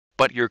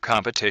But your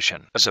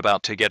competition is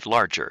about to get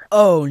larger.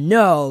 Oh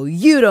no,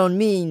 you don't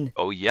mean...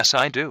 Oh yes,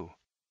 I do.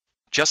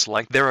 Just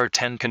like there are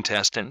 10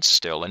 contestants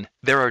still and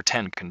there are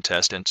 10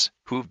 contestants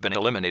who've been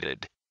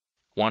eliminated.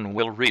 One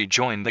will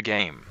rejoin the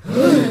game.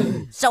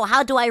 So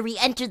how do I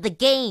re-enter the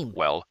game?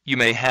 Well, you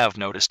may have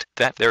noticed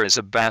that there is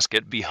a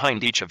basket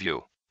behind each of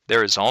you.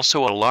 There is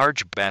also a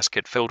large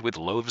basket filled with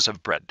loaves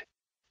of bread.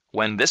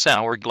 When this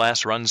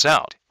hourglass runs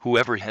out,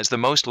 whoever has the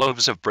most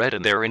loaves of bread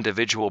in their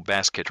individual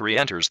basket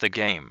re-enters the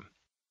game.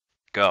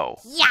 Go.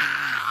 Yeah!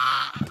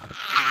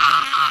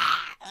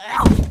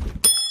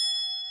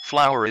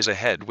 Flower is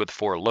ahead with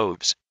 4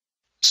 loaves.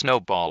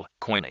 Snowball,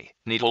 Coiny,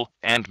 Needle,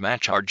 and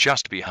Match are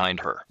just behind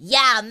her.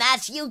 Yeah,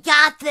 Match, you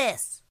got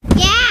this!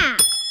 Yeah!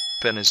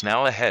 Pin is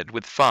now ahead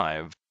with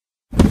 5.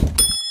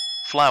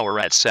 Flower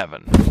at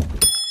 7.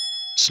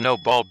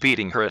 Snowball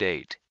beating her at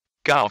 8.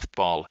 Golf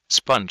Ball,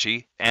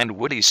 Spongy, and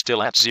Woody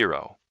still at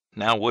 0.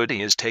 Now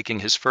Woody is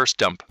taking his first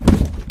dump.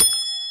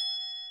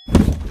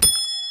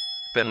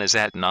 Pin is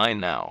at 9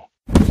 now.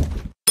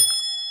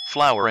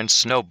 Flower and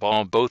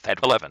Snowball both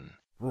at 11.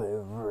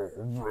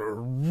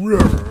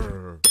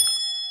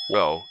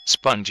 Whoa,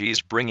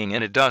 Spongy's bringing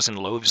in a dozen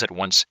loaves at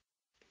once.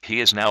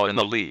 He is now in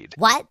the lead.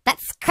 What?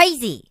 That's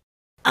crazy!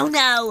 Oh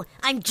no,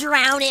 I'm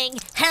drowning!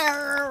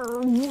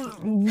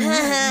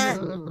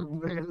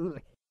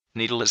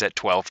 Needle is at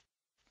 12.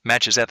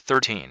 Match is at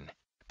 13.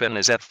 Pin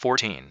is at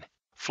 14.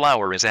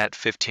 Flower is at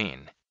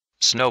 15.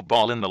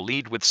 Snowball in the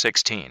lead with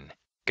 16.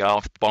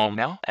 Golf Ball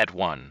now at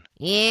 1.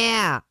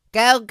 Yeah,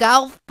 go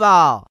golf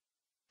ball.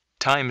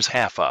 Time's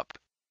half up.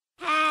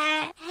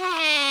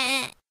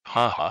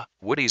 Haha,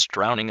 Woody's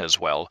drowning as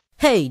well.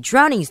 Hey,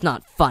 drowning's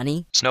not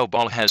funny.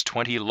 Snowball has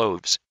 20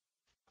 loaves.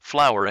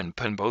 Flower and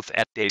Pin both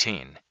at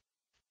 18.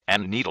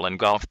 And Needle and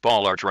Golf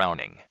Ball are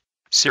drowning.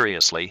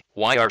 Seriously,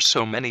 why are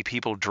so many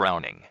people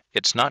drowning?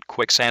 It's not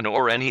quicksand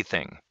or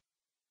anything.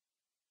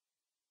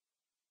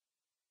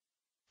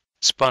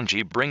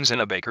 Spongy brings in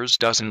a baker's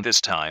dozen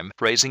this time,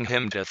 raising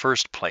him to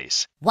first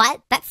place.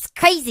 What? That's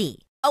crazy!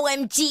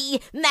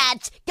 OMG!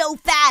 Match! Go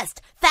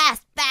fast!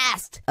 Fast,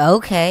 fast!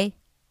 Okay.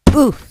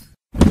 Oof.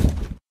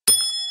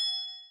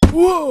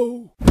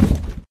 Whoa!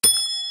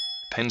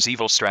 Pin's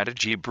evil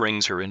strategy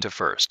brings her into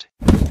first.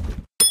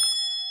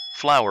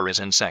 Flower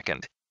is in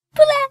second.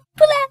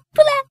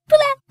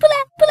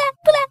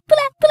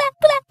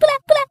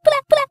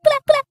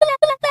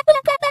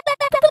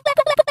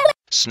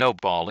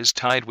 Snowball is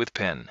tied with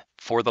Pin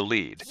for the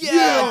lead.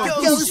 Yeah!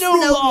 Go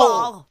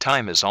Snowball!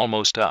 Time is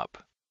almost up.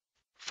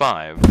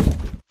 5,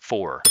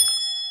 4,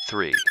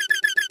 3,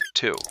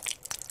 2,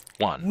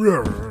 1.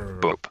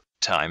 Boop.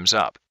 Time's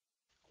up.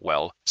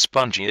 Well,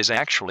 Spongy is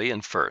actually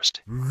in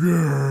first.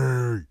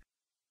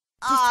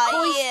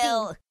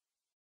 Oh,